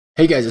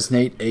Hey guys, it's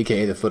Nate,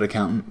 aka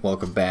TheFutAccountant.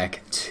 Welcome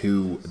back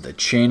to the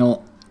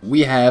channel.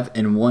 We have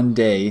in one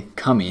day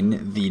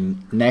coming the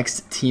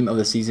next team of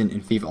the season in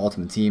FIFA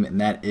Ultimate Team,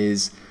 and that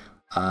is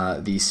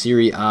the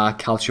Serie A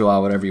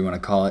Calcio, whatever you want to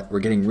call it.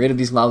 We're getting rid of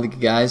these La Liga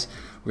guys.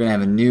 We're gonna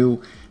have a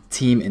new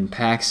team in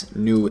packs,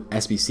 new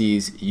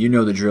SBCs. You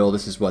know the drill.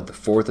 This is what, the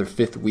 4th or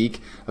 5th week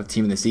of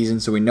team of the season,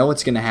 so we know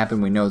what's gonna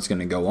happen. We know it's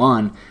gonna go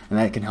on, and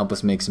that can help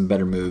us make some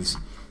better moves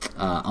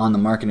on the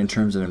market in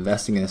terms of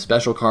investing in the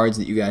special cards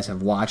that you guys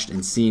have watched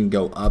and seen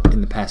go up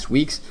in the past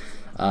weeks,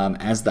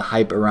 as the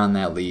hype around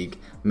that league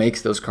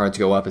makes those cards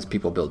go up as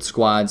people build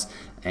squads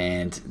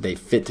and they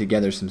fit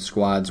together some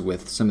squads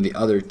with some of the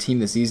other team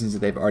of the seasons that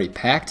they've already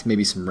packed,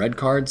 maybe some red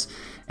cards,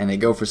 and they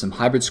go for some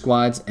hybrid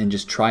squads and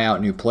just try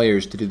out new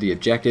players to do the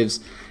objectives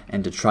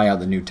and to try out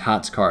the new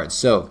TOTS cards.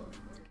 So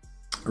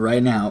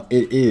right now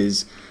it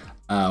is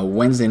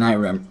Wednesday night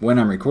when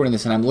I'm recording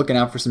this, and I'm looking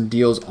out for some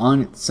deals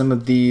on some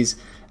of these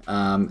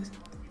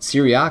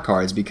Serie A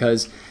cards,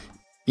 because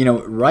you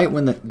know, right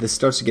when this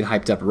starts to get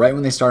hyped up, right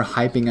when they start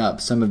hyping up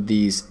some of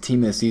these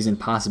team of the season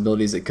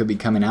possibilities that could be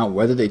coming out,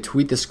 whether they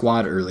tweet the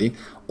squad early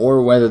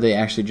or whether they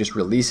actually just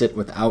release it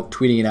without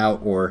tweeting it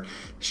out or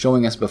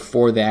showing us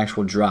before the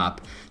actual drop,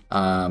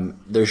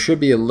 there should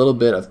be a little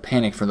bit of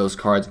panic for those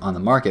cards on the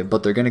market,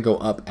 but they're going to go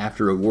up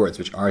after rewards,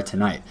 which are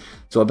tonight.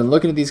 So I've been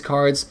looking at these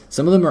cards.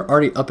 Some of them are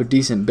already up a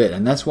decent bit,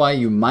 and that's why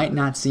you might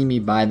not see me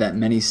buy that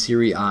many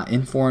Serie A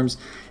informs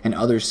and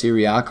other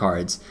Serie A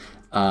cards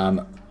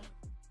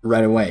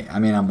right away. I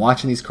mean, I'm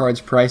watching these cards'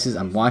 prices.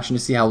 I'm watching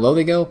to see how low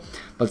they go,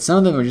 but some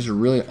of them are just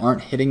really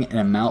aren't hitting an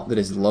amount that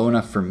is low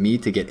enough for me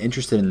to get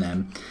interested in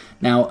them.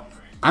 Now,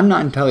 I'm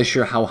not entirely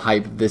sure how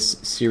hyped this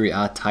Serie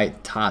A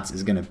TOTS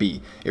is going to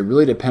be. It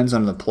really depends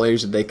on the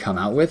players that they come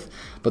out with,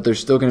 but there's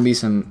still going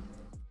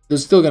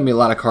to be a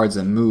lot of cards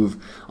that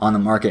move on the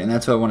market, and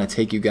that's what I want to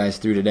take you guys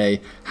through today,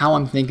 how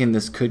I'm thinking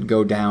this could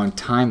go down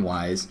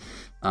time-wise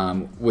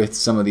with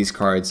some of these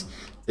cards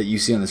that you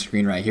see on the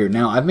screen right here.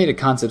 Now, I've made a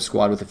concept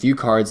squad with a few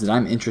cards that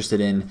I'm interested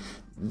in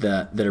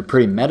that are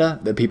pretty meta,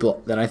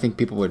 that I think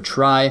people would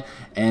try.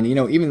 And you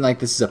know, even like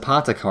this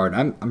Zapata card,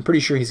 I'm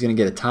pretty sure he's going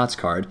to get a TOTS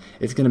card.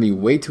 It's going to be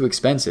way too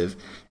expensive,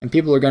 and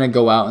people are going to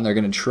go out and they're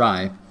going to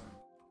try.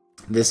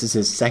 This is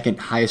his second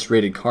highest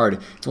rated card.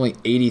 It's only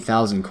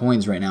 80,000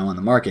 coins right now on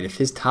the market. If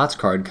his TOTS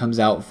card comes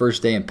out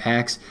first day in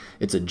packs,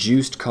 it's a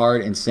juiced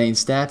card, insane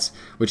stats,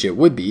 which it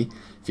would be.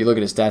 If you look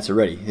at his stats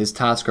already, his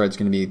TOTS card is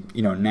going to be,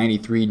 you know,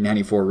 93,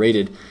 94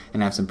 rated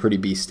and have some pretty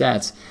beast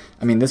stats.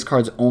 I mean, this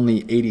card's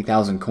only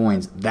 80,000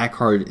 coins. That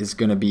card is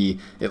going to be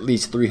at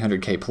least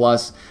 300k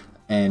plus,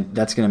 and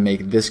that's going to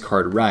make this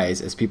card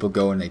rise as people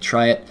go and they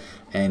try it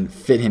and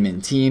fit him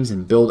in teams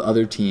and build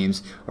other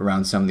teams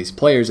around some of these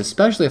players,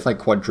 especially if like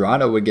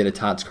Cuadrado would get a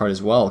TOTS card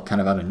as well, kind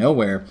of out of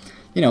nowhere.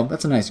 You know,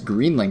 that's a nice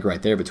green link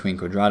right there between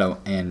Cuadrado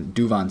and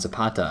Duvan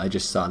Zapata. I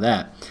just saw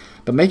that.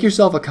 But make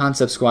yourself a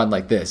concept squad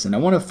like this, and I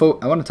want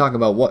to talk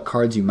about what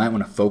cards you might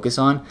want to focus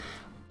on.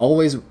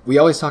 We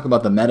always talk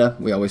about the meta,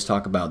 we always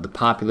talk about the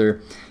popular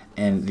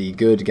and the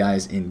good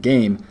guys in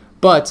game,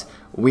 but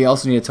we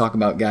also need to talk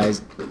about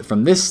guys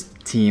from this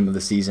team of the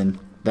season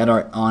that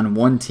are on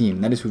one team,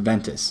 that is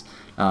Juventus,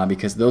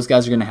 because those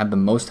guys are going to have the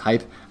most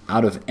hype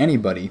out of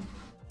anybody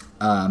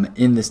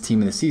in this team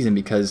of the season,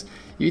 because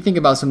you think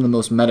about some of the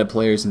most meta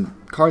players and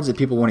cards that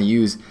people want to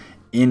use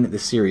in the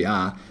Serie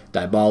A.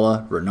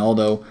 Dybala,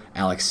 Ronaldo,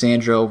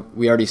 Alexandro.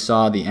 We already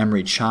saw the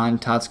Emre Can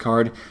TOTS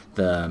card.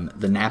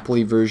 The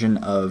Napoli version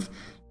of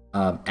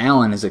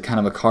Allen is a kind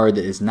of a card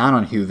that is not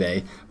on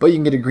Juve, but you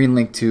can get a green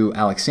link to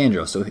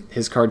Alexandro, so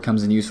his card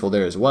comes in useful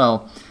there as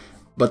well.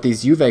 But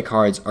these Juve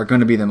cards are going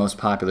to be the most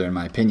popular in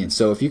my opinion.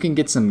 So if you can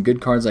get some good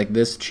cards like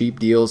this, cheap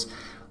deals,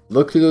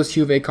 look through those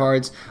Juve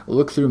cards.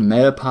 Look through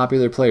meta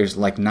popular players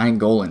like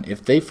Nainggolan.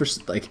 If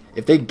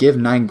they give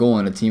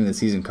Nainggolan a team of the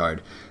season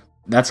card,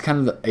 that's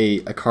kind of a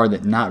card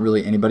that not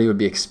really anybody would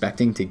be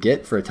expecting to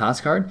get for a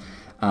TOTS card,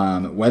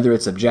 whether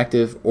it's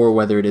objective or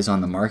whether it is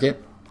on the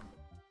market.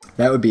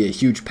 That would be a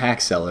huge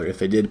pack seller if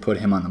they did put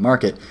him on the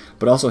market.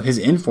 But also his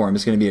inform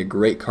is going to be a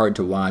great card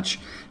to watch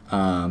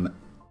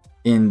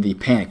in the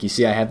panic. You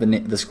see I have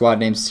the squad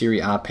name Serie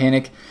A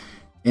Panic.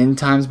 In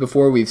times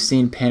before, we've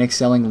seen panic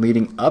selling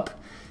leading up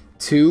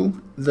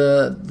to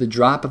the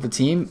drop of the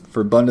team.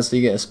 For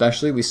Bundesliga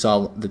especially, we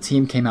saw the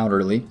team came out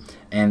early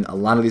and a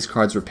lot of these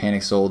cards were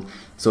panic sold.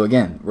 So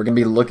again, we're going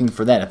to be looking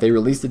for that. If they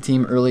release the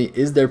team early,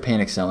 is there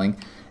panic selling?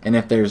 And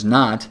if there's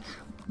not,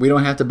 we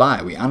don't have to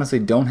buy. We honestly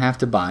don't have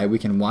to buy. We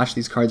can watch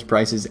these cards'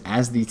 prices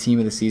as the team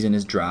of the season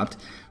is dropped.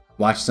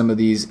 Watch some of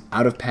these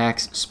out of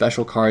packs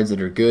special cards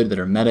that are good, that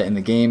are meta in the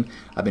game.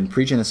 I've been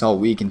preaching this all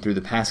week and through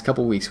the past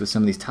couple weeks with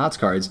some of these TOTS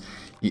cards.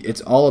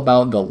 It's all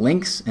about the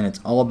links and it's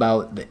all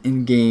about the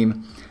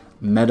in-game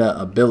meta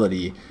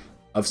ability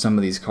of some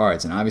of these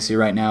cards. And obviously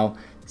right now,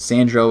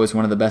 Sandro is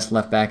one of the best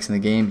left backs in the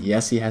game.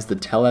 Yes, he has the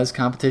Tellez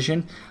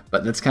competition,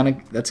 but that's gonna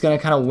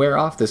kind of wear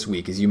off this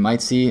week, as you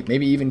might see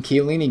maybe even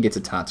Chiellini gets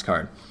a TOTS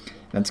card.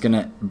 That's going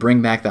to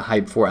bring back the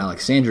hype for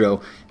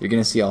Alexandro. You're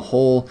going to see a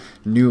whole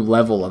new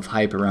level of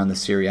hype around the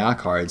Serie A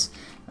cards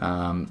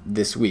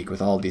this week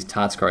with all of these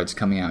TOTS cards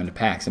coming out into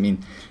packs. I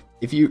mean,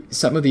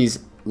 some of these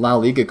La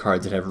Liga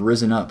cards that have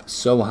risen up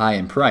so high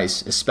in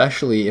price,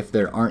 especially if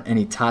there aren't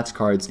any TOTS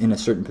cards in a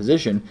certain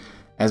position,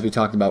 as we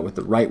talked about with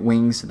the right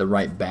wings, the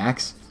right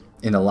backs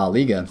in the La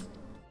Liga,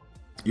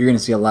 you're going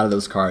to see a lot of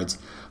those cards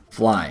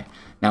fly.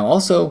 Now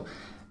also,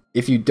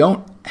 if you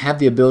don't have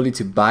the ability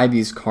to buy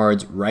these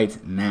cards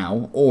right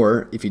now,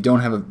 or if you don't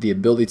have the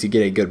ability to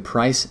get a good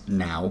price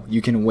now,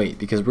 you can wait,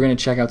 because we're going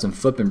to check out some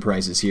flipping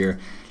prices here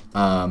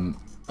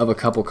of a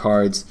couple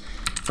cards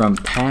from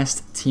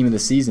past Team of the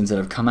Seasons that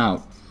have come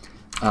out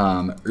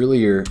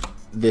earlier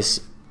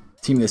this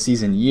Team of the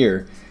Season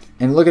year.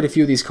 And look at a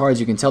few of these cards,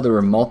 you can tell there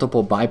were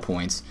multiple buy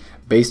points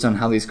based on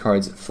how these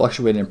cards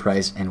fluctuated in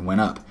price and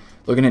went up.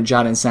 Looking at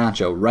Jadon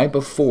Sancho, right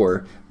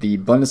before the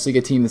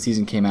Bundesliga Team of the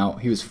Season came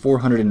out, he was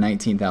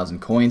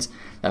 419,000 coins.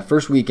 That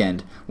first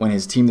weekend, when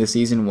his Team of the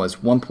Season was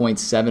 1.7,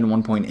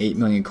 1.8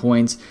 million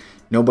coins,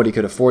 nobody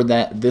could afford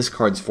that. This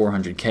card's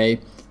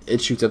 400k.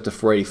 It shoots up to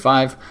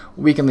 485.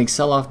 Weekend League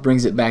sell-off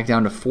brings it back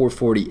down to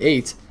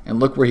 448, and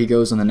look where he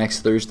goes on the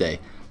next Thursday,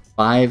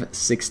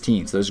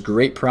 516. So there's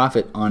great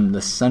profit on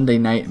the Sunday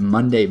night,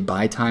 Monday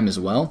buy time as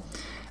well.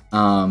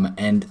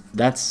 And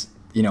that's,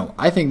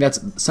 I think that's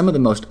some of the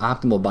most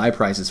optimal buy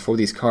prices for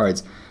these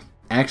cards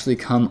actually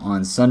come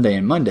on Sunday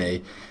and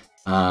Monday.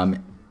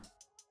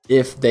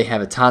 If they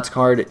have a TOTS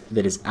card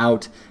that is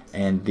out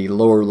and the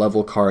lower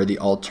level card, the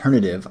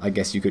alternative, I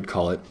guess you could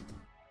call it,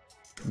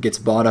 gets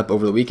bought up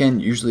over the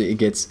weekend, usually it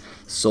gets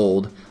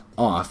sold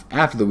off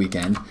after the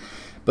weekend.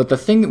 But the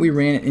thing that we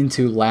ran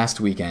into last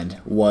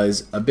weekend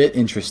was a bit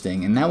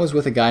interesting, and that was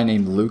with a guy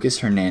named Lucas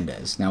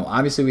Hernandez. Now,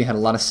 obviously, we had a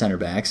lot of center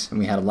backs, and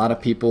we had a lot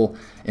of people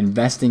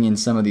investing in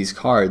some of these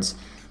cards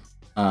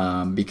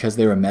because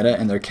they were meta,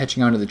 and they're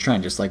catching on to the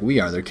trend, just like we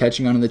are. They're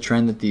catching on to the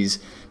trend that these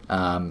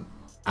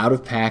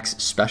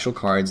out-of-packs special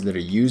cards that are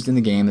used in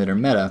the game that are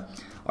meta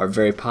are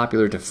very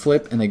popular to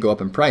flip, and they go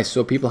up in price.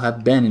 So people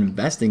have been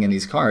investing in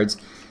these cards,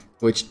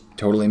 which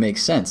totally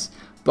makes sense.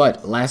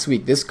 But last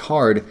week, this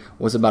card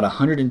was about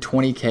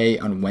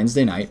 120k on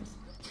Wednesday night.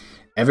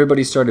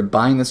 Everybody started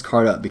buying this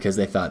card up because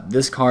they thought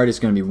this card is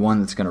going to be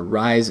one that's going to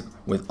rise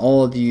with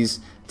all of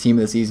these Team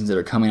of the Seasons that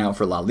are coming out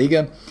for La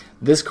Liga.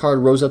 This card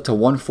rose up to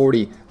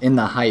 140 in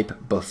the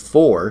hype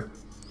before,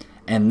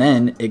 and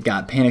then it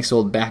got panic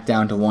sold back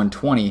down to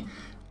 120,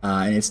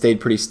 and it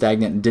stayed pretty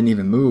stagnant and didn't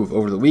even move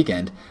over the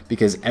weekend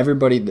because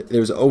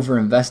there was over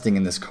investing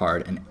in this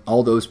card, and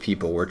all those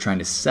people were trying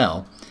to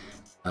sell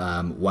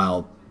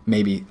while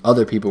maybe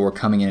other people were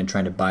coming in and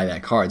trying to buy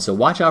that card. So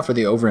watch out for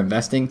the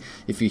over-investing.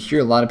 If you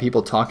hear a lot of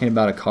people talking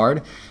about a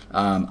card,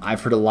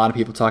 I've heard a lot of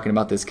people talking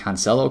about this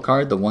Cancelo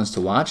card, the ones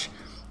to watch.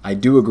 I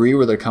do agree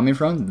where they're coming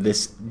from.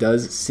 This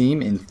does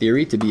seem, in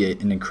theory, to be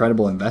an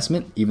incredible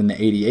investment, even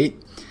the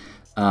 88.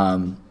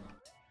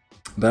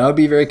 But I would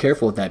be very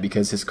careful with that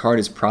because his card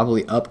is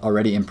probably up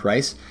already in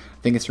price.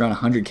 I think it's around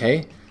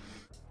 100k,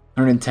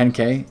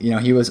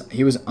 110k.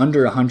 He was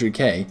under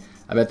 100k.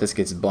 I bet this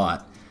gets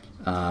bought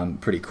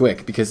pretty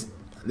quick because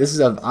this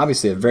is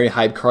obviously a very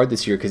hyped card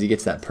this year because he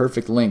gets that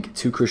perfect link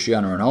to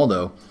Cristiano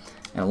Ronaldo,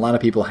 and a lot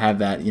of people have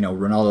that,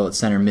 Ronaldo at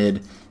center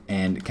mid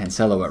and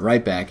Cancelo at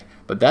right back.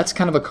 But that's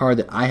kind of a card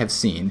that I have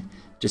seen,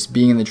 just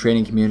being in the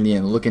trading community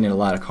and looking at a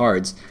lot of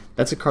cards,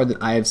 that's a card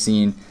that I have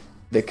seen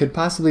that could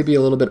possibly be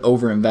a little bit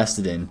over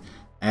invested in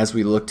as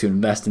we look to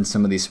invest in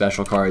some of these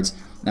special cards.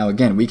 Now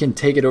again, we can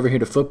take it over here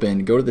to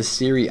Flipin, go to the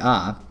Serie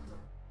A,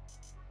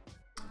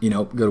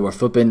 go to our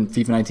Flipin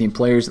FIFA 19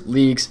 players,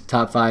 leagues,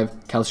 top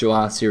 5,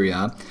 Calcio A, Serie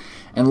A,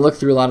 and look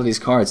through a lot of these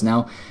cards.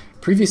 Now,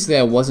 previously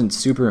I wasn't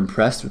super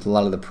impressed with a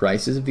lot of the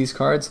prices of these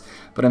cards,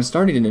 but I'm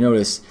starting to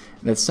notice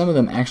that some of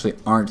them actually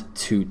aren't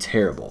too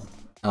terrible.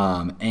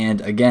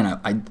 And again,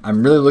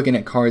 I'm really looking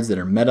at cards that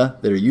are meta,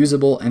 that are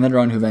usable, and that are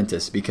on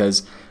Juventus,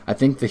 because I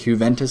think the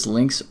Juventus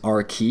links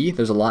are key.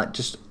 There's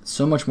just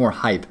so much more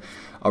hype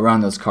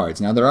around those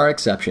cards. Now, there are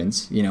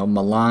exceptions.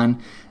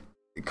 Milan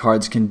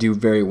cards can do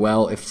very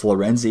well. If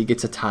Florenzi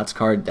gets a TOTS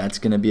card, that's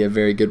going to be a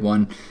very good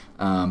one.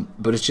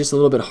 But it's just a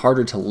little bit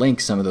harder to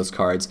link some of those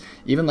cards.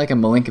 Even like a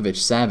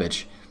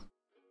Milinkovic-Savic,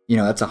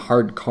 that's a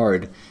hard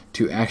card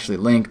to actually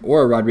link.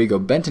 Or a Rodrigo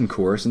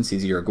Bentancur, since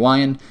he's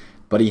Uruguayan,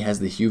 but he has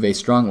the Juve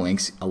strong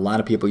links. A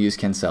lot of people use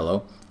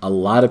Cancelo. A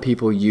lot of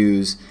people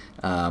use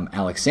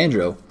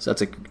Alexandro. So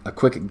that's a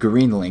quick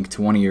green link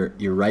to one of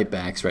your right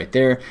backs right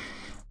there.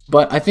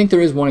 But I think there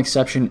is one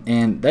exception,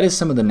 and that is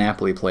some of the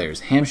Napoli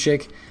players.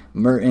 Hamšík,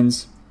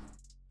 Mertens,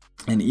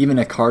 and even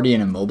Icardi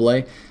and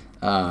Immobile,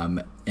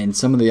 and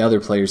some of the other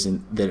players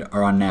that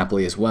are on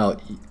Napoli as well,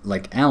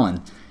 like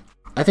Allen.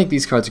 I think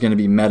these cards are going to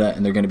be meta,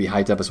 and they're going to be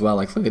hyped up as well.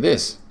 Like, look at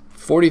this.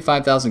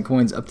 45,000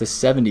 coins up to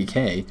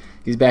 70k.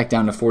 He's back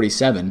down to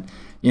 47.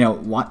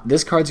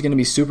 This card's going to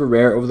be super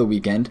rare over the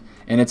weekend,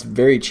 and it's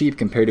very cheap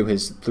compared to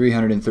his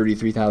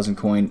 333,000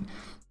 coin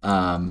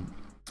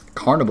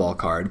Carnival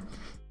card.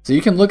 So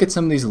you can look at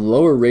some of these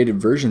lower rated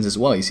versions as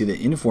well. You see the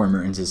Inform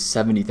Mertens is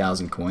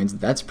 70,000 coins.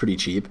 That's pretty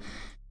cheap.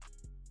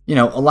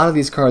 A lot of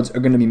these cards are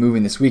going to be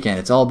moving this weekend.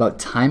 It's all about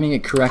timing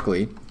it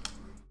correctly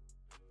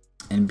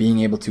and being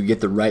able to get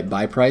the right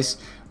buy price.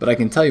 But I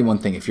can tell you one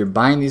thing, if you're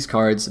buying these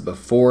cards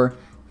before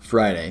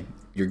Friday,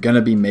 you're going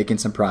to be making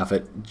some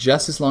profit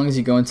just as long as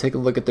you go and take a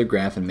look at their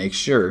graph and make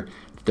sure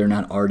that they're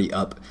not already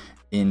up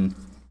in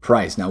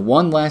price. Now,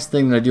 one last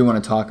thing that I do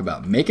want to talk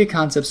about, make a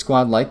concept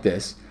squad like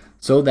this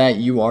so that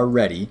you are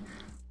ready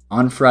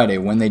on Friday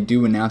when they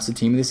do announce the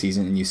team of the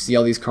season and you see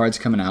all these cards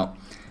coming out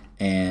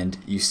and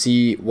you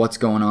see what's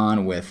going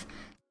on with,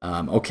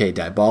 okay,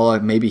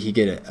 Dybala, maybe he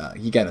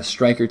got a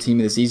striker team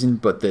of the season,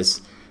 but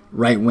this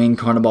right wing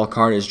Carnival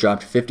card has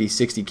dropped 50,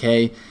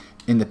 60K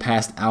in the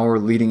past hour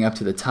leading up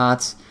to the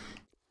TOTS.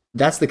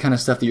 That's the kind of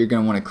stuff that you're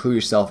going to want to clue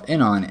yourself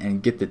in on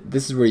and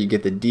this is where you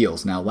get the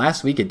deals. Now,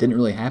 last week it didn't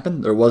really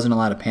happen. There wasn't a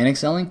lot of panic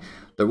selling.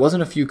 There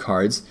wasn't a few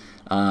cards,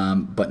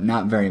 but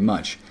not very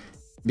much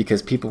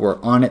because people were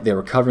on it. They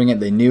were covering it.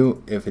 They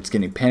knew if it's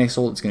getting panic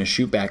sold, it's going to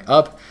shoot back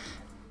up.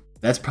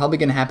 That's probably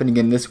going to happen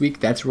again this week.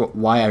 That's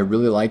why I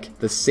really like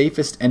the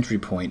safest entry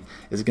point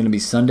is going to be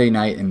Sunday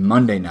night and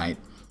Monday night.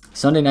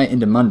 Sunday night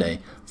into Monday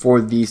for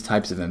these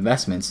types of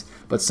investments,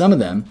 but some of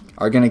them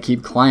are going to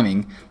keep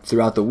climbing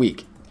throughout the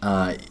week.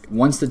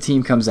 Once the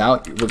team comes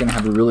out, we're going to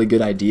have a really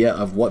good idea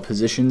of what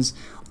positions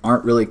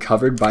aren't really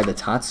covered by the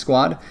TOTS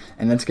squad,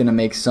 and that's going to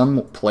make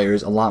some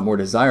players a lot more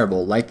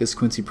desirable, like this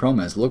Quincy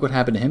Promes. Look what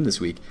happened to him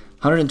this week.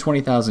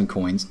 120,000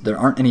 coins. There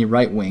aren't any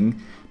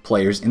right-wing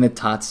players in the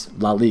TOTS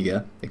La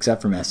Liga,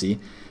 except for Messi,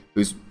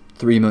 who's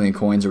 3 million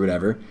coins or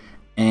whatever,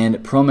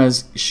 and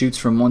Promes shoots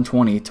from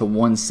 120 to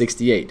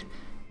 168.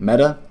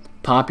 Meta,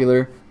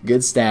 popular,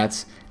 good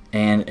stats,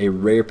 and a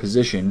rare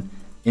position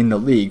in the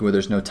league where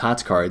there's no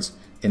TOTS cards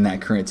in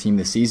that current team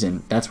this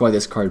season. That's why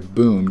this card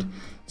boomed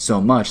so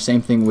much.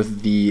 Same thing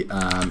with the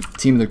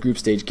team of the group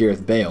stage,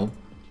 Gareth Bale.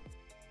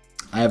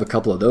 I have a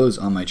couple of those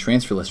on my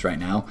transfer list right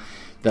now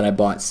that I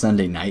bought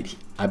Sunday night.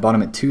 I bought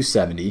him at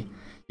 270.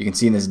 You can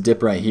see in this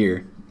dip right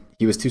here,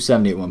 he was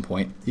 270 at one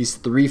point. He's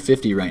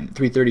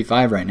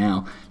 335 right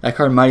now. That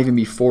card might even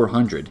be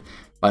 400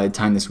 by the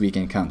time this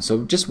weekend comes.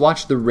 So just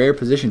watch the rare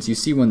positions. You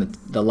see when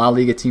the La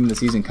Liga team of the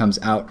season comes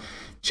out,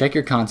 check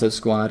your concept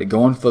squad,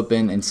 go on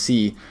FUTBIN and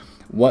see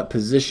what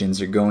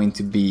positions are going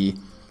to be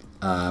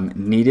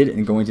needed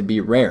and going to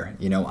be rare.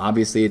 You know,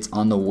 obviously it's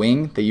on the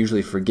wing. They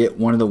usually forget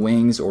one of the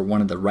wings or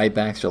one of the right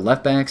backs or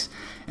left backs.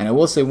 And I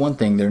will say one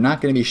thing, they're not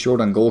going to be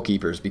short on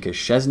goalkeepers because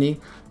Szczesny,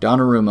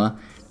 Donnarumma,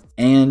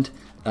 and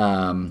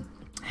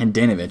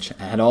Handanovic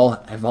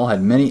have all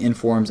had many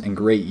informs and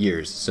great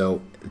years.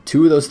 So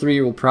 2 of those 3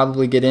 will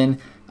probably get in.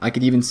 I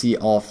could even see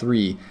all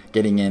 3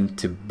 getting in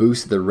to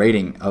boost the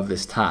rating of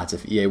this TOTS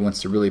if EA wants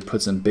to really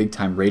put some big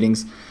time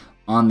ratings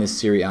on this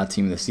Serie A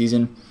team of the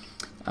season.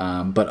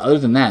 But other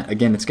than that,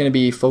 again, it's going to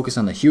be focused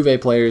on the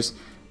Juve players,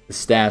 the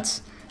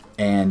stats,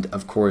 and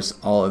of course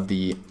all of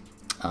the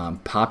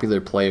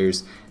popular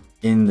players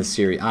in the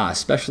Serie A,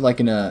 especially like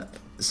in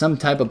some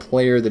type of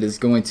player that is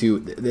going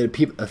to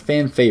a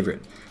fan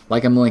favorite,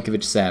 like a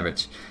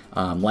Milinkovic-Savic,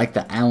 like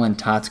the Allen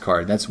TOTS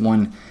card. That's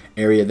one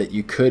area that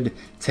you could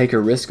take a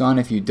risk on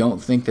if you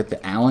don't think that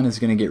the Allen is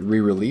going to get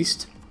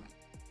re-released,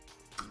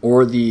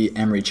 or the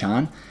Emre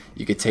Can.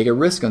 You could take a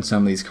risk on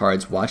some of these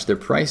cards, watch their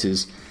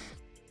prices,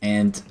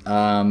 and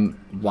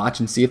watch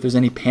and see if there's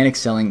any panic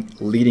selling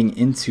leading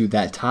into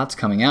that TOTS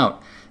coming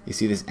out. You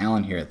see this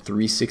Allen here at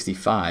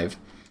 365.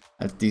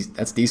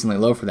 That's decently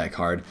low for that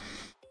card.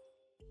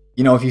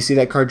 You know, if you see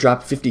that card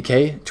drop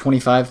 50K,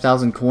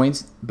 25,000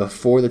 coins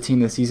before the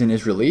team of the season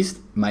is released,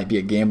 might be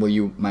a gamble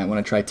you might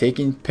want to try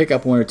taking. Pick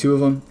up 1 or 2 of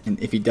them, and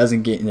if he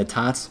doesn't get into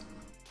TOTS,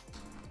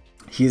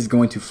 he's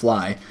going to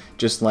fly,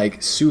 just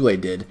like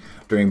Sule did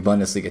during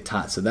Bundesliga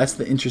TOTS. So that's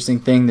the interesting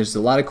thing. There's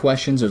a lot of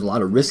questions, there's a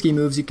lot of risky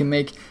moves you can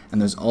make,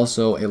 and there's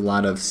also a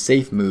lot of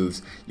safe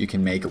moves you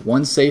can make.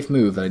 One safe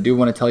move that I do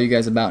want to tell you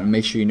guys about and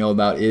make sure you know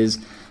about is,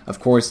 of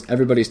course,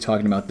 everybody's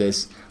talking about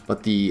this,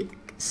 but the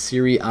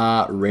Serie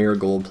A rare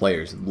gold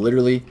players.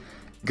 Literally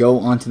go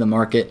onto the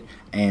market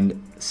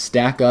and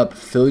stack up,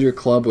 fill your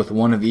club with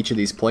one of each of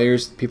these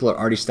players. People are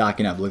already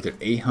stocking up. Look, they're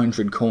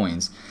 800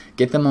 coins.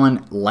 Get them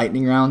on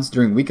lightning rounds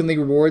during weekend league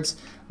rewards.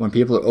 When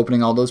people are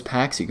opening all those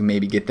packs, you can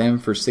maybe get them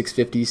for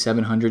 650,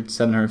 700,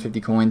 750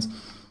 coins,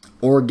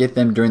 or get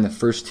them during the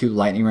first 2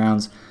 lightning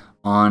rounds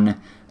on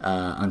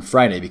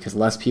Friday, because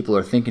less people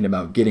are thinking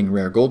about getting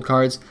rare gold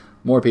cards.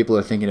 More people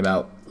are thinking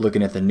about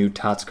looking at the new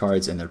TOTS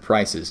cards and their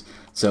prices.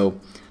 So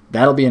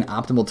that'll be an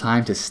optimal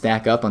time to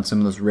stack up on some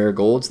of those rare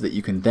golds that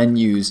you can then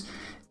use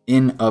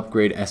in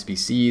upgrade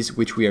SBCs,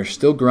 which we are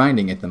still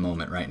grinding at the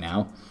moment right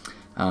now.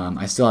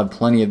 I still have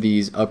plenty of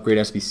these upgrade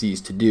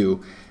SBCs to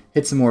do.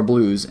 Hit some more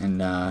blues,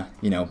 and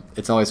you know,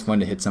 it's always fun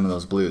to hit some of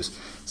those blues.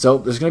 So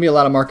there's going to be a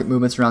lot of market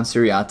movements around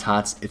Serie A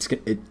TOTS.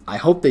 I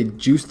hope they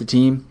juice the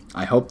team.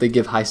 I hope they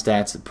give high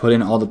stats, put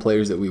in all the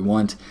players that we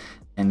want,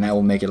 and that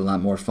will make it a lot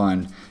more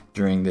fun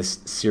during this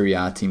Serie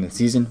A team of the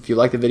season. If you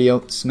like the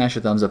video, smash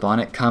a thumbs up on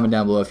it, comment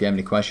down below if you have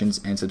any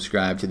questions, and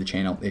subscribe to the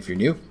channel if you're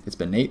new. It's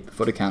been Nate, the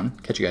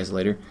FUTAccountant. Catch you guys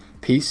later.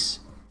 Peace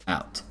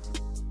out.